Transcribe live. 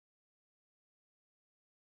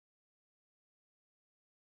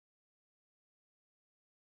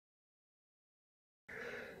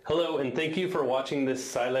Hello, and thank you for watching this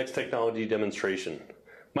Silex technology demonstration.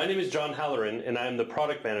 My name is John Halloran, and I am the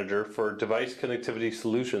Product Manager for Device Connectivity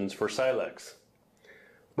Solutions for Silex.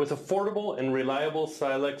 With affordable and reliable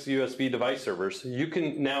Silex USB device servers, you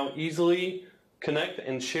can now easily connect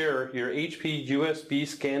and share your HP USB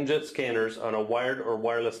ScanJet scanners on a wired or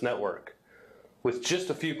wireless network. With just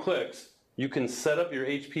a few clicks, you can set up your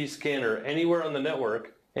HP scanner anywhere on the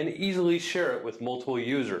network and easily share it with multiple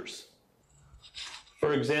users.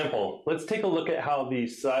 For example, let's take a look at how the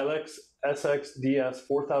Silex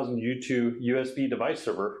SXDS4000U2 USB device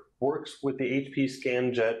server works with the HP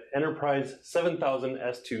ScanJet Enterprise 7000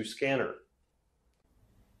 S2 scanner.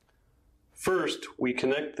 First, we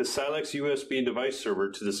connect the Silex USB device server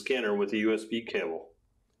to the scanner with a USB cable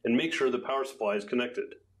and make sure the power supply is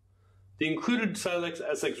connected. The included Silex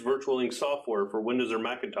SX Virtual Link software for Windows or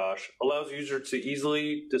Macintosh allows users to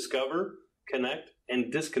easily discover, connect,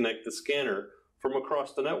 and disconnect the scanner from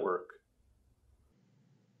across the network.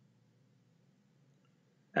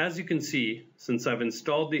 As you can see, since I've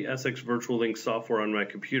installed the SX Virtual Link software on my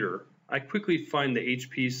computer, I quickly find the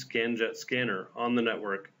HP ScanJet scanner on the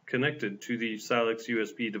network connected to the Silex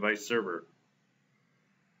USB device server.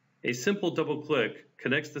 A simple double click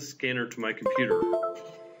connects the scanner to my computer,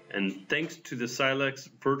 and thanks to the Silex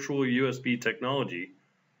Virtual USB technology,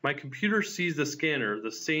 my computer sees the scanner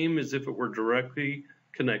the same as if it were directly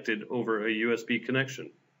connected over a USB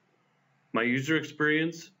connection. My user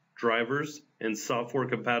experience, drivers, and software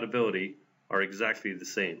compatibility are exactly the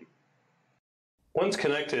same. Once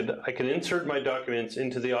connected, I can insert my documents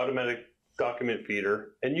into the automatic document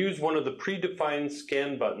feeder and use one of the predefined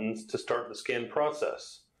scan buttons to start the scan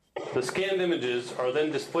process. The scanned images are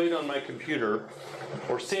then displayed on my computer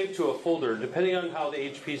or saved to a folder depending on how the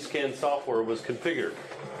HP Scan software was configured.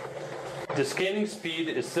 The scanning speed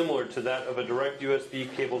is similar to that of a direct USB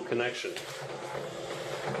cable connection.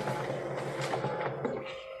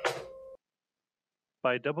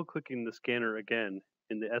 By double-clicking the scanner again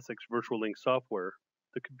in the SX Virtual Link software,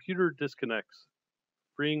 the computer disconnects,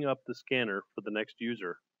 freeing up the scanner for the next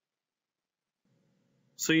user.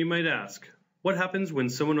 So you might ask, what happens when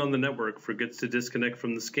someone on the network forgets to disconnect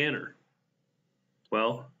from the scanner?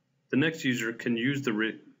 Well, the next user can use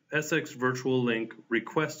the SX Virtual Link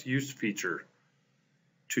request use feature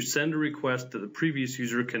to send a request that the previous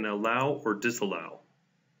user can allow or disallow.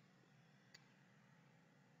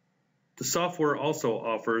 The software also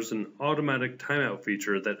offers an automatic timeout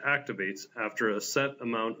feature that activates after a set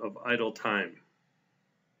amount of idle time.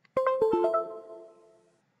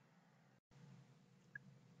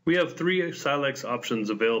 We have three Silex options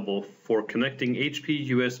available for connecting HP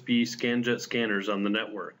USB ScanJet scanners on the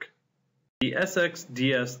network. The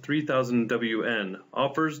SXDS3000WN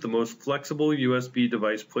offers the most flexible USB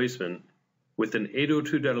device placement with an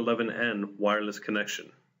 802.11n wireless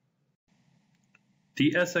connection.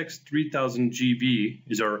 The SX3000GB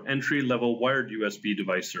is our entry-level wired USB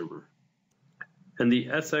device server. And the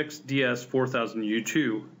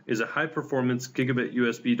SXDS4000U2 is a high-performance gigabit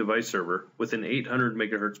USB device server with an 800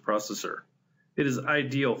 MHz processor. It is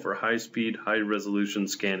ideal for high-speed, high-resolution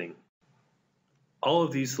scanning. All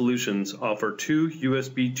of these solutions offer two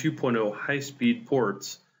USB 2.0 high-speed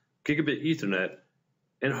ports, gigabit Ethernet,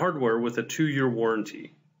 and hardware with a 2-year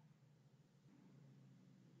warranty.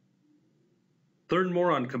 Learn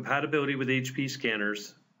more on compatibility with HP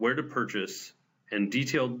scanners, where to purchase, and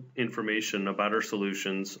detailed information about our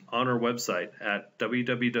solutions on our website at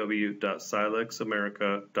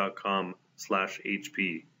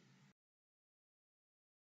www.silexamerica.com/HP.